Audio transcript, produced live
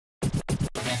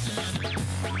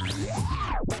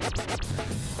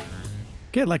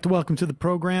Okay, I'd like to welcome to the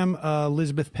program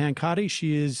Elizabeth Pancotti.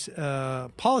 She is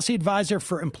Policy Advisor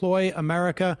for Employ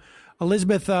America.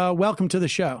 Elizabeth, welcome to the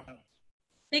show.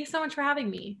 Thanks so much for having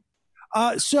me.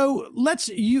 So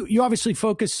you obviously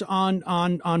focus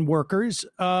on workers.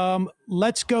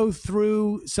 Let's go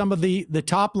through some of the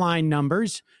top line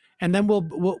numbers, and then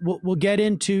we'll get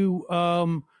into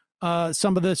some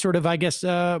of the sort of, I guess,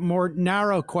 more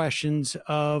narrow questions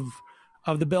of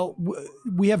the bill.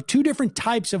 We have two different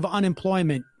types of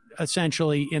unemployment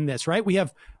essentially in this, right? We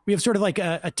have sort of like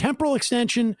a temporal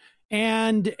extension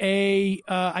and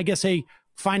I guess a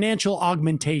financial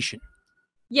augmentation.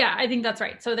 Yeah, I think that's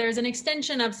right. So there's an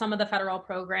extension of some of the federal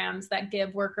programs that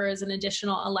give workers an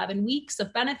additional 11 weeks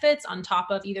of benefits on top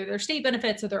of either their state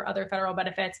benefits or their other federal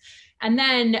benefits. And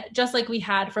then just like we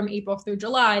had from April through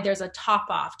July, there's a top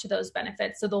off to those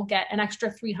benefits. So they'll get an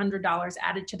extra $300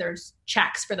 added to their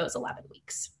checks for those 11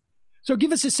 weeks. So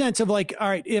give us a sense of like, all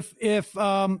right, if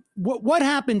what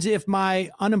happens if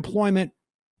my unemployment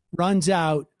runs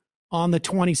out on the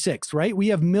 26th, right? We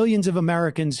have millions of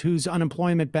Americans whose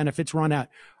unemployment benefits run out.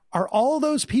 Are all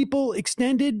those people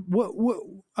extended?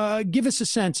 Give us a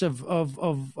sense of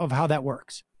how that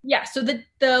works. Yeah. So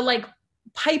the like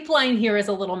pipeline here is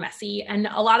a little messy, and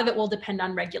a lot of it will depend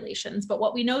on regulations. But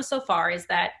what we know so far is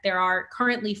that there are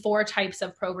currently 4 types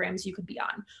of programs you could be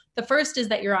on. The first is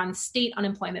that you're on state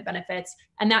unemployment benefits,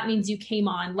 and that means you came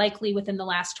on likely within the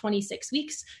last 26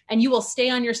 weeks, and you will stay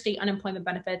on your state unemployment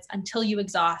benefits until you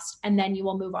exhaust, and then you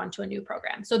will move on to a new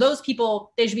program. So those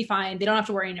people, they should be fine. They don't have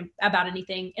to worry about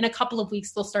anything. In a couple of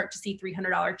weeks, they'll start to see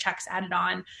 $300 checks added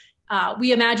on.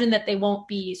 We imagine that they won't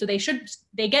be, so they start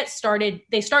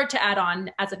to add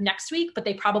on as of next week, but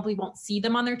they probably won't see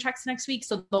them on their checks next week.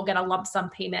 So they'll get a lump sum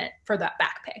payment for that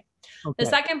back pay. Okay. The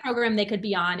second program they could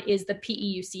be on is the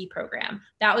PEUC program.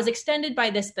 That was extended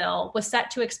by this bill, was set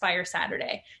to expire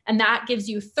Saturday. And that gives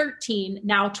you 13,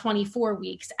 now 24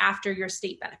 weeks after your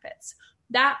state benefits.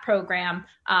 That program,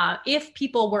 if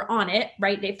people were on it,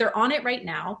 right, if they're on it right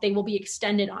now, they will be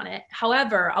extended on it.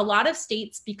 However, a lot of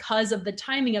states, because of the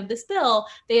timing of this bill,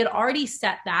 they had already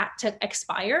set that to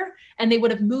expire, and they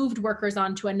would have moved workers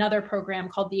onto another program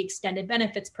called the Extended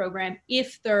Benefits Program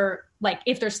if their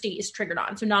state is triggered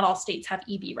on. So not all states have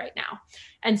EB right now.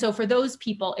 And so for those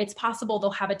people, it's possible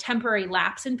they'll have a temporary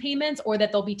lapse in payments, or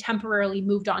that they'll be temporarily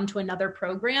moved on to another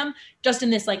program just in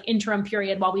this like interim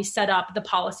period while we set up the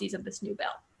policies of this new bill.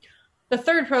 The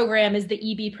third program is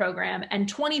the EB program, and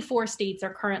 24 states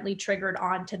are currently triggered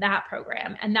on to that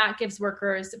program. And that gives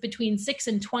workers between 6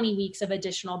 and 20 weeks of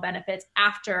additional benefits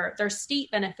after their state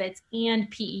benefits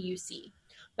and PEUC.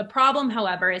 The problem,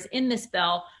 however, is in this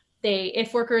bill,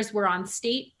 if workers were on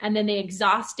state and then they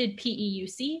exhausted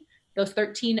PEUC, those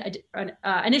 13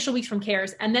 initial weeks from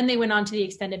CARES, and then they went on to the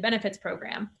Extended Benefits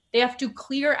Program, they have to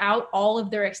clear out all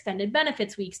of their extended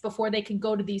benefits weeks before they can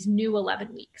go to these new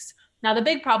 11 weeks. Now, the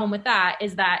big problem with that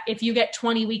is that if you get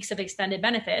 20 weeks of extended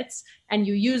benefits and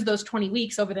you use those 20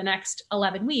 weeks over the next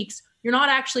 11 weeks, you're not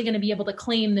actually going to be able to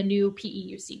claim the new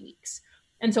PEUC weeks.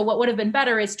 And so what would have been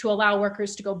better is to allow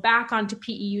workers to go back onto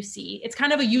PEUC. It's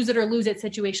kind of a use it or lose it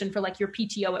situation for like your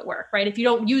PTO at work, right? If you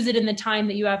don't use it in the time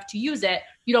that you have to use it,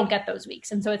 you don't get those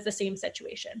weeks. And so it's the same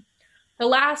situation. The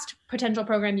last potential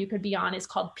program you could be on is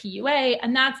called PUA,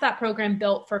 and that's that program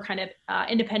built for kind of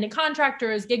independent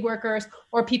contractors, gig workers,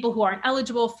 or people who aren't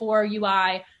eligible for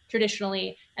UI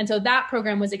traditionally. And so that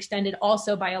program was extended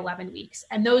also by 11 weeks.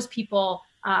 And those people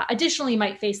additionally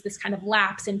might face this kind of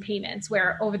lapse in payments,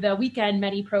 where over the weekend,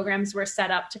 many programs were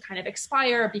set up to kind of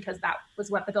expire because that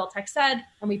was what the bill text said,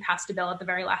 and we passed a bill at the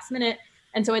very last minute.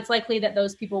 And so it's likely that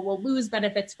those people will lose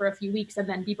benefits for a few weeks and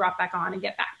then be brought back on and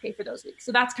get back pay for those weeks.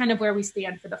 So that's kind of where we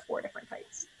stand for the 4 different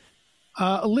types.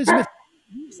 Elizabeth,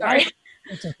 sorry.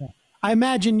 That's okay. I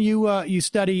imagine you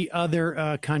study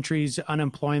other countries'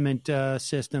 unemployment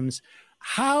systems.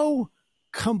 I'm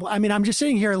just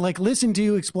sitting here like listening to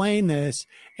you explain this,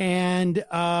 and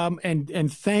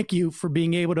thank you for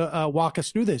being able to walk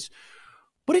us through this.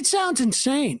 But it sounds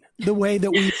insane the way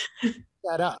that we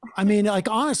that up. I mean, like,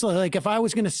 honestly, like if I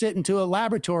was going to sit into a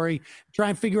laboratory, try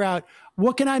and figure out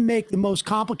what can I make the most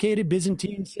complicated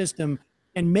Byzantine system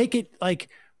and make it like,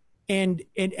 and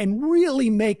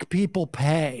really make people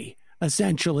pay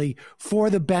essentially for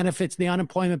the benefits, the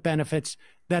unemployment benefits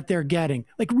that they're getting,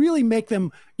 like really make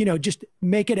them, just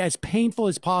make it as painful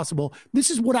as possible.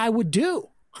 This is what I would do.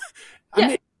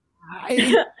 Yeah.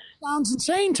 It sounds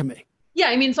insane to me. Yeah,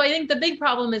 I mean, so I think the big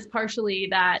problem is partially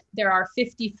that there are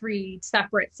 53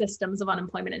 separate systems of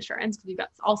unemployment insurance, because we've got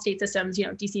all state systems,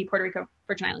 DC, Puerto Rico,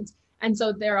 Virgin Islands. And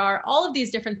so there are all of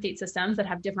these different state systems that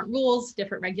have different rules,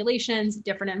 different regulations,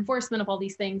 different enforcement of all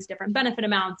these things, different benefit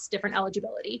amounts, different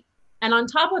eligibility. And on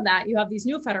top of that, you have these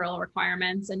new federal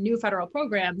requirements and new federal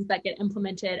programs that get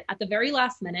implemented at the very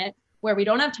last minute, where we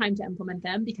don't have time to implement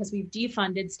them because we've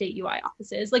defunded state UI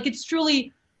offices. Like, it's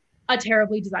truly a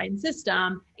terribly designed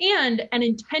system, and an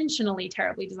intentionally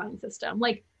terribly designed system.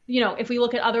 Like, if we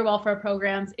look at other welfare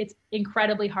programs, it's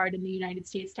incredibly hard in the United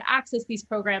States to access these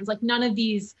programs. Like, none of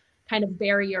these kind of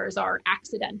barriers are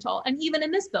accidental. And even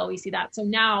in this bill, we see that. So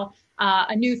now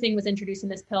a new thing was introduced in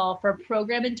this bill for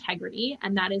program integrity,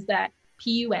 and that is that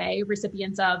PUA,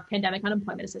 recipients of pandemic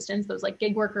unemployment assistance, those like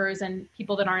gig workers and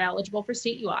people that aren't eligible for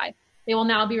state UI, they will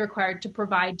now be required to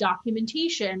provide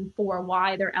documentation for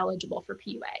why they're eligible for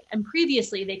PUA. And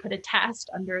previously, they could attest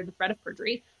under the threat of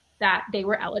perjury that they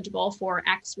were eligible for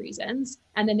X reasons,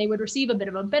 and then they would receive a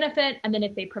minimum benefit. And then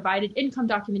if they provided income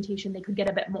documentation, they could get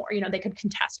a bit more, they could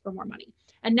contest for more money.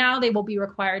 And now they will be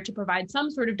required to provide some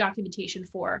sort of documentation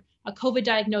for a COVID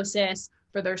diagnosis,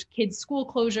 for their kids' school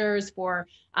closures, for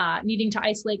needing to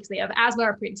isolate because they have asthma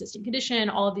or pre-existing condition,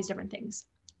 all of these different things.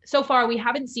 So far, we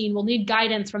haven't seen, we'll need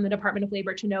guidance from the Department of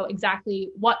Labor to know exactly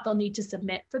what they'll need to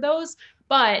submit for those.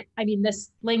 But I mean,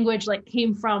 this language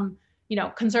came from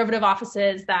conservative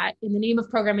offices that in the name of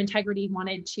program integrity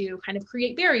wanted to kind of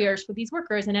create barriers for these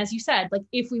workers. And as you said,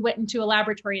 if we went into a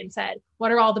laboratory and said, what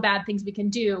are all the bad things we can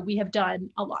do? We have done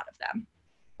a lot of them.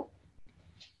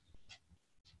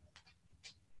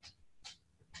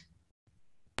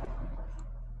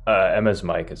 Emma's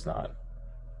mic is not.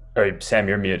 Or Sam,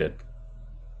 you're muted.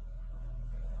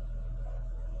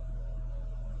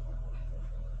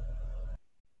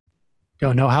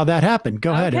 Don't know how that happened.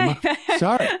 Go ahead, Emma.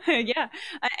 Sorry. Yeah.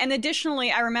 And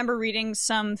additionally, I remember reading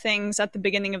some things at the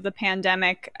beginning of the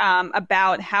pandemic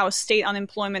about how state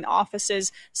unemployment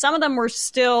offices, some of them were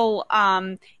still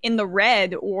in the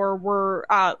red or were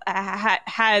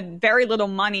had very little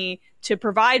money to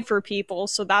provide for people.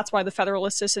 So that's why the federal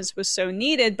assistance was so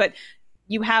needed. But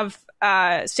you have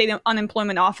state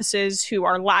unemployment offices who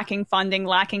are lacking funding,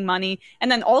 lacking money,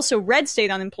 and then also red state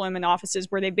unemployment offices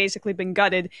where they've basically been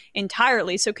gutted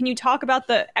entirely. So can you talk about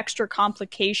the extra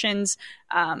complications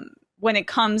when it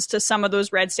comes to some of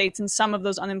those red states and some of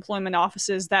those unemployment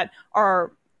offices that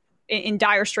are in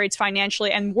dire straits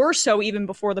financially and were so even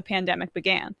before the pandemic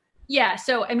began? Yeah.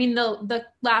 So, I mean, the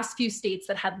last few states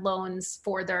that had loans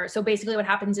so basically what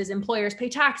happens is employers pay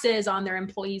taxes on their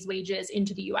employees' wages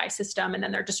into the UI system, and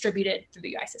then they're distributed through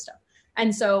the UI system.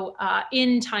 And so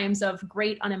in times of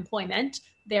great unemployment,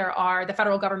 the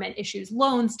federal government issues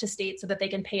loans to states so that they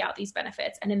can pay out these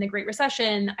benefits. And in the Great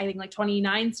Recession, I think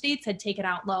 29 states had taken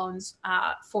out loans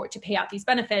to pay out these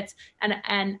benefits.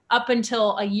 And up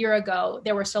until a year ago,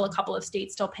 there were still a couple of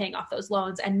states still paying off those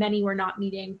loans, and many were not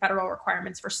meeting federal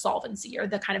requirements for solvency or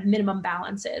the kind of minimum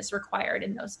balances required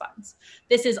in those funds.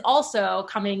 This is also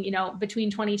coming, between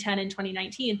 2010 and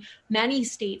 2019, many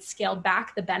states scaled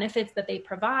back the benefits that they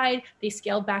provide. They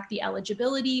scaled back the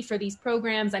eligibility for these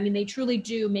programs. I mean, they truly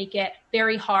do make it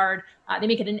very hard. They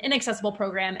make it an inaccessible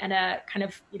program and a kind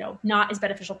of, not as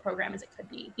beneficial program as it could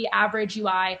be. The average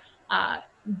UI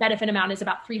benefit amount is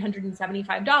about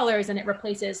 $375, and it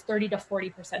replaces 30 to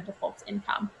 40% of folks'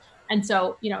 income. And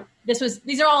so,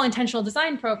 these are all intentional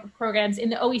design programs. In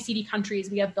the OECD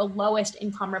countries, we have the lowest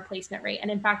income replacement rate.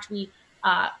 And in fact, we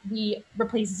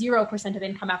replace 0% of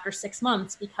income after 6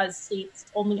 months because states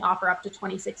only offer up to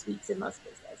 26 weeks in most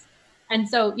cases. And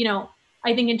so,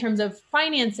 I think in terms of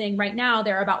financing right now,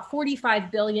 there are about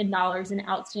 $45 billion in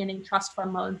outstanding trust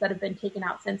fund loans that have been taken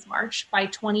out since March by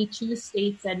 22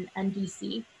 states and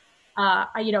DC.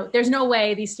 There's no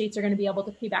way these states are going to be able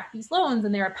to pay back these loans,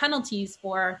 and there are penalties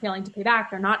for failing to pay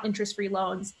back. They're not interest-free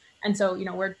loans. And so,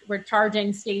 we're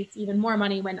charging states even more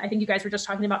money when I think you guys were just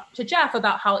talking to Jeff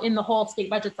about how in the hole state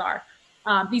budgets are.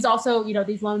 These also,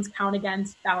 these loans count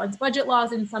against balanced budget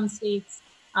laws in some states.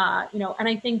 And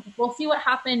I think we'll see what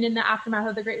happened in the aftermath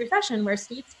of the Great Recession, where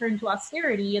states turned to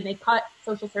austerity and they cut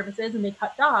social services and they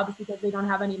cut jobs because they don't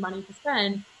have any money to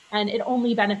spend. And it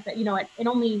only benefit,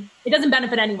 it doesn't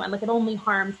benefit anyone. It only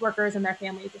harms workers and their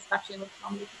families, especially with so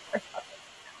many people are suffering.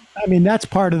 I mean, that's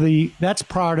part of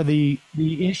the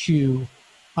issue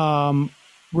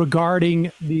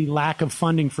regarding the lack of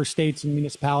funding for states and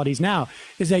municipalities now,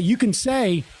 is that you can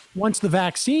say once the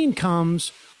vaccine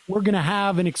comes, we're going to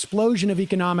have an explosion of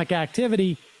economic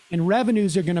activity and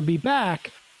revenues are going to be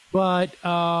back. But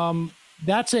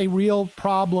that's a real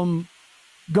problem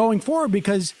going forward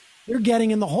because they're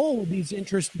getting in the hole with these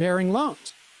interest-bearing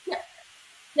loans.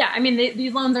 Yeah. I mean,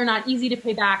 these loans are not easy to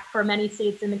pay back for many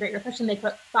states in the Great Recession. They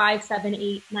took 5, 7,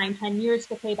 8, 9, 10 years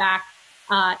to pay back.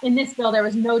 In this bill, there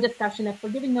was no discussion of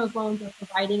forgiving those loans or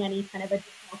providing any kind of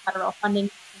additional federal funding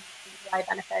for CPI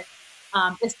benefits.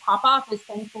 This pop-off is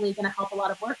thankfully going to help a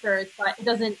lot of workers, but it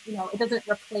doesn't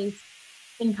replace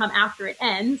income after it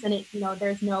ends. And it's an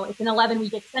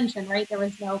 11-week extension, right? There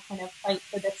was no kind of fight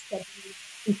for this to be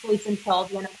in place until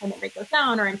the unemployment rate goes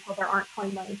down or until there aren't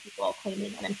 20 million people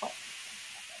claiming unemployment.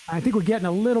 I think we're getting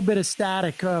a little bit of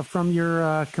static from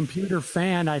your computer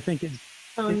fan. I think it's.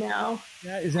 Oh no!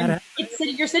 Is that?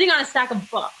 You're sitting on a stack of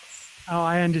books. Oh,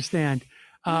 I understand.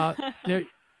 I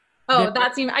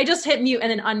just hit mute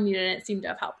and then unmuted, and it seemed to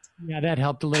have helped. Yeah, that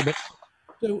helped a little bit.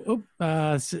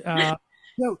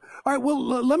 So, all right. Well,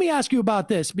 let me ask you about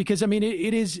this because I mean,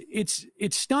 it's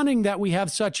stunning that we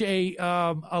have such a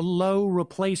low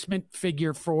replacement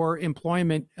figure for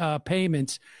employment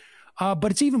payments,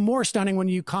 but it's even more stunning when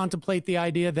you contemplate the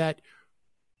idea that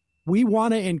we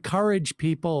want to encourage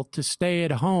people to stay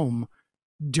at home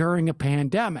during a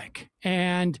pandemic.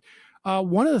 And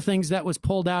one of the things that was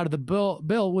pulled out of the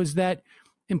bill was that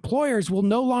employers will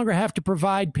no longer have to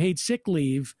provide paid sick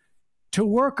leave to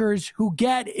workers who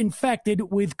get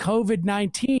infected with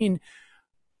COVID-19.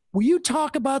 Will you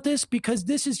talk about this? Because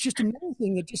this is just another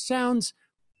thing that just sounds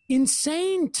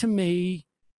insane to me.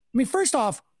 I mean, first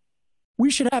off, we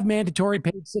should have mandatory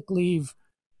paid sick leave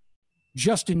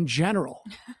just in general.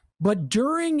 But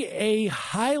during a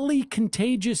highly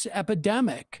contagious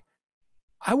epidemic,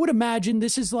 I would imagine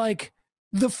this is like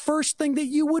the first thing that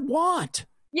you would want.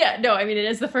 Yeah, no, I mean, it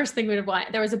is the first thing we would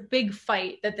want. There was a big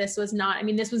fight that this was not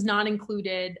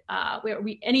included.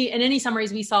 In any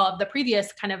summaries we saw of the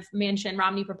previous kind of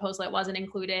Manchin-Romney proposal, it wasn't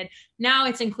included. Now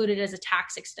it's included as a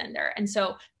tax extender. And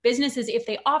so businesses, if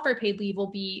they offer paid leave,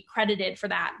 will be credited for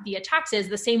that via taxes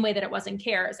the same way that it was in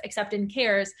CARES, except in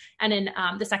CARES and in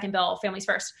the second bill, Families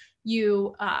First,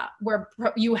 you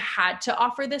had to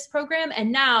offer this program.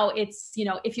 And now it's,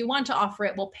 if you want to offer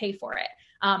it, we'll pay for it.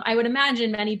 I would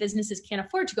imagine many businesses can't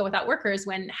afford to go without workers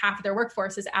when half of their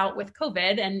workforce is out with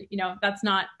COVID, and that's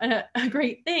not a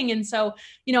great thing. And so,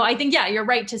 I think you're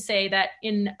right to say that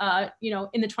in the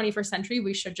 21st century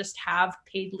we should just have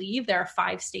paid leave. There are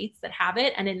 5 states that have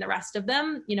it, and in the rest of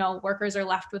them, workers are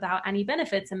left without any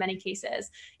benefits in many cases.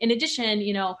 In addition,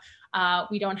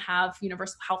 we don't have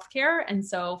universal health care. And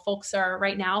so folks are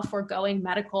right now foregoing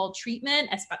medical treatment,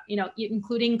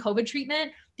 including COVID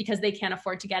treatment, because they can't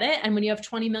afford to get it. And when you have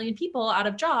 20 million people out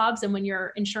of jobs and when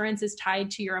your insurance is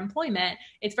tied to your employment,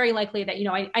 it's very likely that,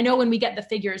 I know when we get the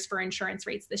figures for insurance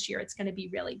rates this year, it's going to be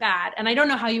really bad. And I don't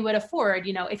know how you would afford,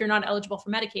 if you're not eligible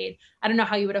for Medicaid, I don't know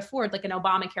how you would afford like an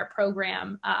Obamacare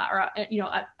program or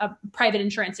a private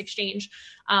insurance exchange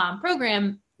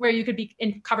program where you could be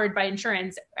covered by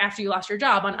insurance after you lost your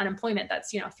job on unemployment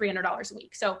that's $300 a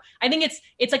week. So I think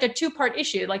it's like a 2-part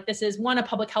issue. Like this is 1, a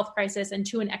public health crisis, and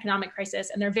 2, an economic crisis,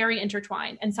 and they're very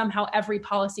intertwined. And somehow every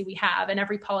policy we have and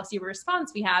every policy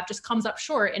response we have just comes up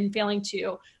short in failing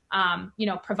to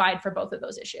provide for both of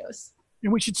those issues.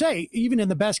 And we should say, even in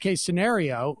the best case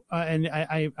scenario, and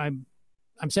I'm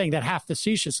saying that half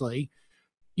facetiously,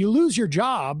 you lose your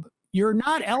job, you're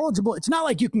not eligible. It's not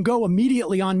like you can go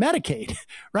immediately on Medicaid,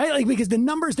 right? Like, because the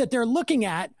numbers that they're looking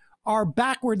at are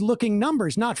backward looking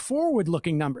numbers, not forward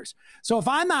looking numbers. So if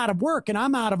I'm out of work and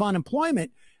I'm out of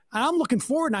unemployment and I'm looking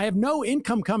forward and I have no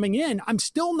income coming in, I'm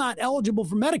still not eligible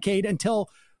for Medicaid until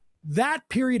that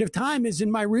period of time is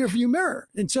in my rearview mirror.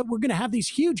 And so we're going to have these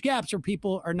huge gaps where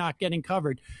people are not getting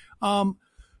covered.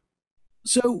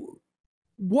 So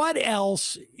what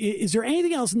else? Is there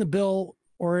anything else in the bill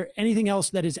or anything else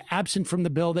that is absent from the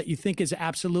bill that you think is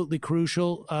absolutely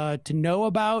crucial to know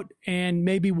about? And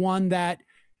maybe one that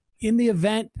in the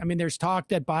event, I mean, there's talk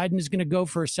that Biden is going to go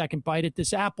for a second bite at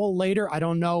this apple later. I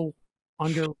don't know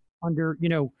under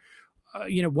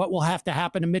what will have to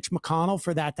happen to Mitch McConnell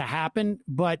for that to happen.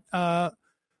 But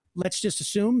let's just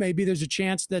assume maybe there's a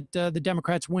chance that the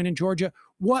Democrats win in Georgia.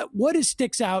 What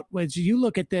sticks out as you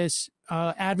look at this,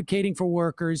 advocating for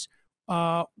workers?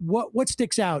 What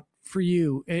sticks out for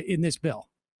you in this bill?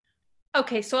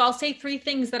 Okay, so I'll say 3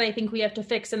 things that I think we have to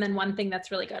fix and then 1 thing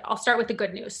that's really good. I'll start with the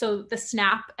good news. So the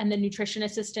SNAP and the nutrition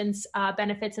assistance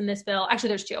benefits in this bill, actually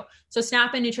there's 2. So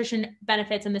SNAP and nutrition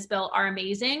benefits in this bill are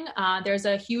amazing. There's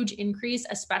a huge increase,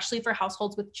 especially for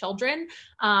households with children.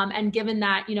 And given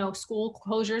that, school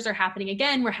closures are happening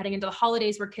again, we're heading into the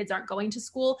holidays where kids aren't going to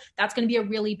school. That's going to be a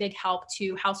really big help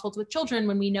to households with children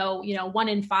when we know, 1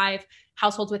 in 5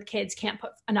 households with kids can't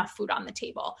put enough food on the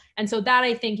table. And so that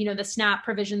I think, the SNAP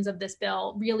provisions of this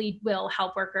bill really will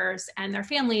help workers and their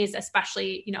families,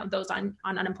 especially, those on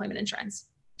unemployment insurance.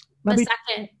 Let me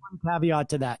add one caveat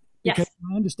to that. Because yes.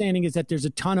 My understanding is that there's a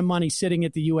ton of money sitting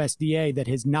at the USDA that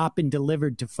has not been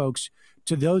delivered to folks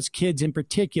to those kids in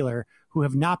particular who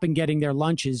have not been getting their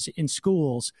lunches in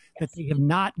schools, that they have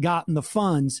not gotten the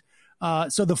funds.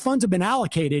 So the funds have been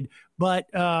allocated, but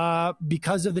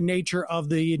because of the nature of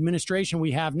the administration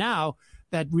we have now,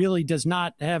 that really does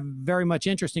not have very much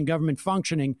interest in government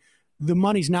functioning, the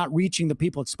money's not reaching the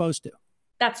people it's supposed to.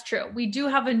 That's true. We do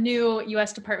have a new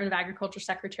U.S. Department of Agriculture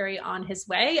secretary on his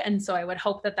way. And so I would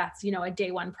hope that that's, a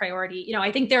day one priority.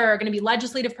 I think there are going to be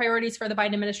legislative priorities for the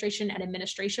Biden administration and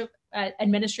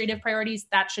administrative priorities.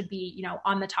 That should be,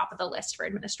 on the top of the list for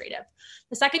administrative.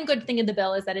 The second good thing in the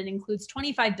bill is that it includes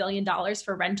 $25 billion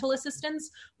for rental assistance.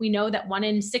 We know that 1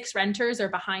 in 6 renters are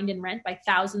behind in rent by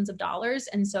thousands of dollars.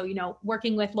 And so,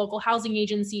 working with local housing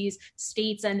agencies,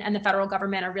 states, and the federal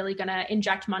government are really going to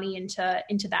inject money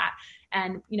into that.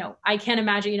 And, I can't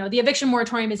imagine, the eviction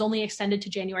moratorium is only extended to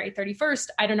January 31st.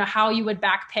 I don't know how you would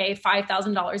back pay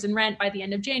 $5,000 in rent by the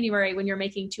end of January when you're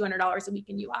making $200 a week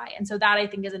in UI. And so that, I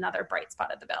think, is another bright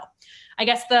spot of the bill. I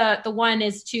guess the one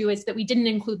is that we didn't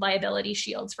include liability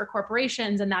shields for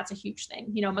corporations. And that's a huge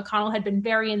thing. McConnell had been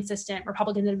very insistent.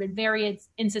 Republicans had been very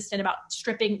insistent about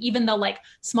stripping even the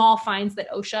small fines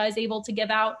that OSHA is able to give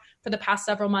out for the past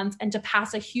several months, and to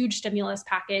pass a huge stimulus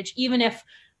package, even if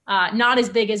not as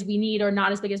big as we need or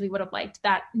not as big as we would have liked.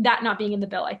 That not being in the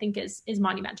bill, I think, is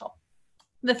monumental.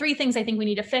 The 3 things I think we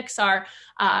need to fix are,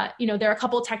 there are a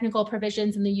couple of technical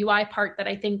provisions in the UI part that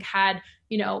I think had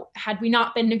we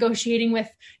not been negotiating with,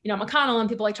 McConnell and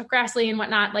people like Chuck Grassley and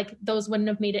whatnot, those wouldn't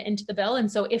have made it into the bill.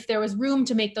 And so if there was room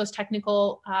to make those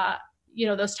technical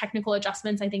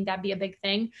adjustments, I think that'd be a big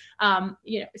thing.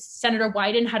 Senator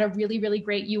Wyden had a really, really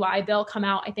great UI bill come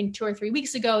out, I think 2 or 3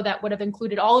 weeks ago, that would have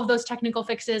included all of those technical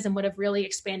fixes and would have really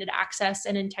expanded access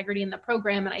and integrity in the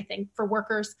program. And I think for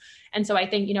workers. And so I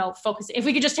think, if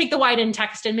we could just take the Wyden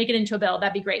text and make it into a bill,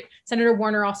 that'd be great. Senator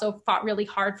Warner also fought really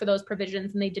hard for those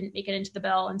provisions and they didn't make it into the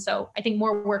bill. And so I think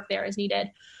more work there is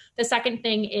needed. The second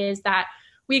thing is that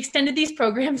we extended these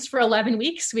programs for 11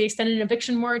 weeks. We extended an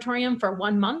eviction moratorium for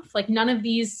 1 month. None of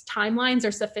these timelines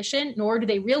are sufficient, nor do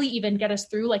they really even get us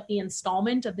through the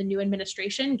installment of the new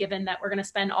administration, given that we're going to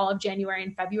spend all of January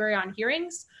and February on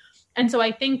hearings. And so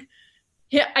I think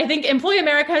Employ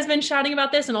America has been shouting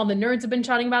about this and all the nerds have been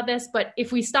shouting about this. But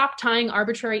if we stop tying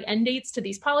arbitrary end dates to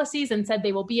these policies and said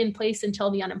they will be in place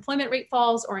until the unemployment rate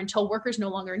falls, or until workers no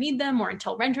longer need them, or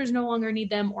until renters no longer need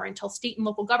them, or until state and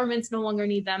local governments no longer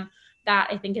need them, that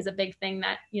I think is a big thing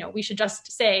that, we should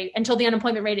just say until the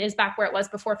unemployment rate is back where it was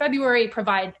before February,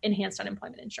 provide enhanced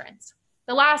unemployment insurance.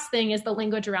 The last thing is the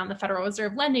language around the Federal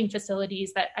Reserve lending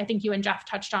facilities that I think you and Jeff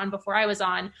touched on before I was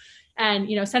on. And,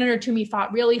 Senator Toomey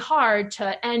fought really hard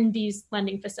to end these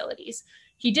lending facilities.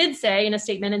 He did say in a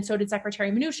statement, and so did Secretary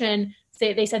Mnuchin,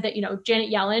 they said that,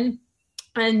 Janet Yellen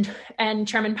and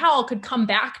Chairman Powell could come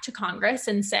back to Congress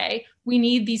and say, we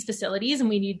need these facilities and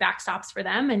we need backstops for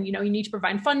them. And, you need to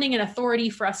provide funding and authority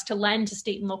for us to lend to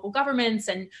state and local governments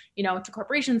and, to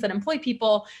corporations that employ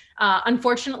people.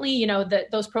 Unfortunately,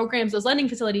 those programs, those lending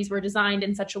facilities were designed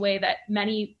in such a way that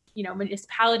many,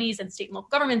 municipalities and state and local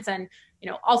governments and,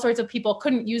 all sorts of people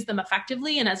couldn't use them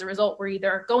effectively. And as a result, we're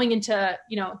either going into,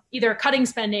 either cutting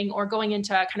spending or going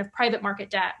into kind of private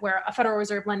market debt where a Federal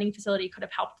Reserve lending facility could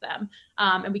have helped them.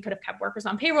 And we could have kept workers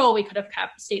on payroll. We could have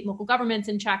kept state and local governments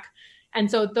in check. And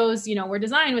so those, were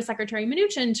designed with Secretary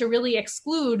Mnuchin to really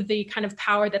exclude the kind of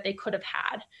power that they could have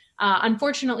had.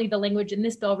 Unfortunately, the language in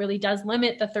this bill really does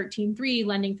limit the 13.3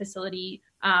 lending facility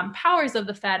powers of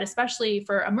the Fed, especially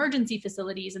for emergency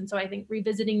facilities. And so I think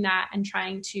revisiting that and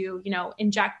trying to,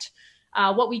 inject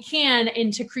what we can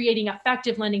into creating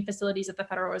effective lending facilities at the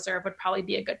Federal Reserve would probably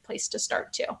be a good place to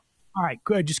start too. All right,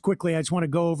 good. Just quickly, I just want to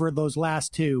go over those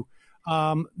last 2.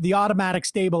 The automatic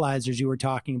stabilizers you were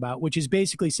talking about, which is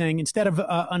basically saying instead of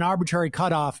an arbitrary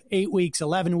cutoff, 8 weeks,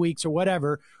 11 weeks, or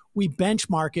whatever, we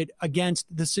benchmark it against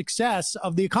the success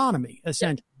of the economy,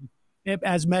 essentially,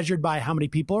 as measured by how many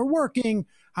people are working,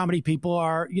 how many people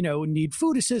are, need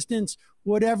food assistance,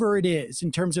 whatever it is, in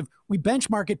terms of we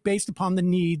benchmark it based upon the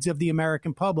needs of the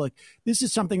American public. This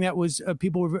is something that was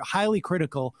people were highly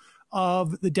critical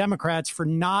of the Democrats for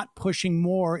not pushing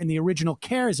more in the original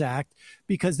CARES Act,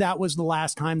 because that was the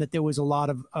last time that there was a lot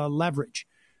of leverage.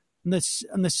 And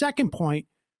the second point,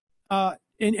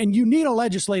 and you need a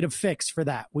legislative fix for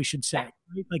that, we should say.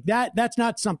 Right? Like that's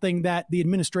not something that the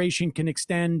administration can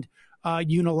extend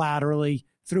unilaterally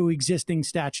through existing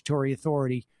statutory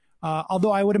authority.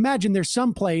 Although I would imagine there's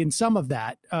some play in some of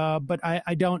that, but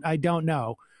I don't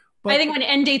know. But, I think when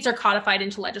end dates are codified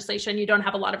into legislation, you don't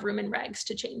have a lot of room in regs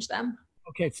to change them.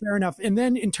 Okay, fair enough. And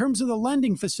then in terms of the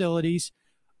lending facilities,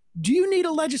 do you need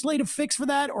a legislative fix for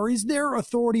that? Or is there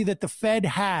authority that the Fed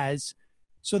has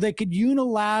so they could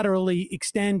unilaterally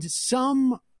extend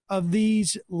some of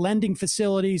these lending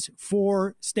facilities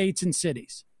for states and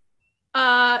cities?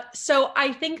 So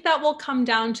I think that will come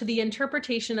down to the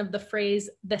interpretation of the phrase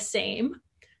 "the same."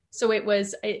 So it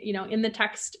was, in the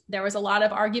text, there was a lot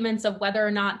of arguments of whether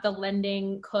or not the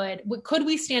lending could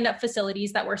we stand up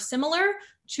facilities that were similar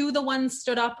to the ones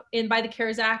stood up by the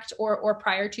CARES Act or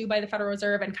prior to by the Federal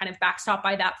Reserve and kind of backstop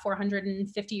by that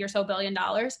 $450 or so billion,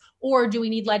 or do we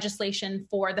need legislation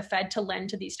for the Fed to lend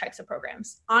to these types of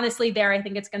programs? Honestly, I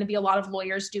think it's going to be a lot of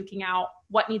lawyers duking out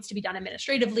what needs to be done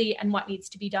administratively and what needs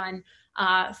to be done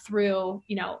through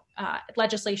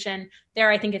legislation.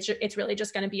 I think it's really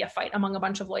just going to be a fight among a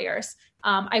bunch of lawyers.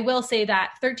 I will say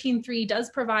that 13.3 does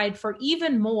provide for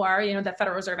even more, the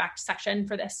Federal Reserve Act section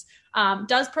for this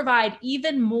does provide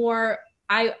even more.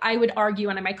 I would argue,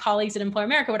 and my colleagues at Employer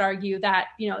America would argue that,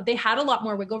 they had a lot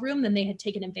more wiggle room than they had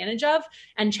taken advantage of.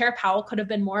 And Chair Powell could have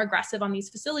been more aggressive on these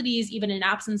facilities, even in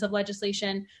absence of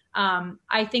legislation.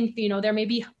 I think, there may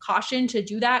be caution to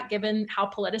do that given how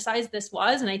politicized this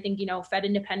was. And I think, Fed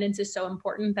independence is so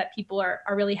important that people are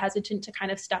really hesitant to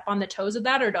kind of step on the toes of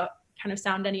that or to kind of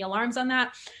sound any alarms on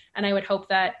that. And I would hope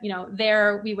that,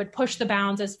 we would push the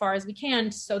bounds as far as we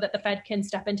can so that the Fed can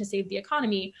step in to save the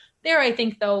economy. I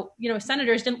think, though,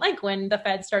 senators didn't like when the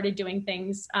Fed started doing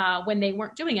things when they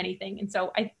weren't doing anything. And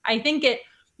so I think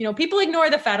people ignore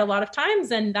the Fed a lot of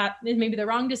times, and that is maybe the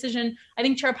wrong decision. I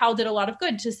think Chair Powell did a lot of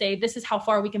good to say this is how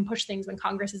far we can push things when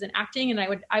Congress isn't acting.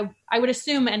 And I would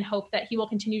assume and hope that he will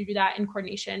continue to do that in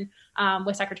coordination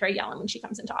with Secretary Yellen when she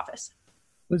comes into office.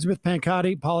 Elizabeth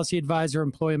Pancotti, Policy Advisor,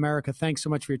 Employ America. Thanks so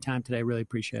much for your time today. Really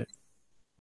appreciate it.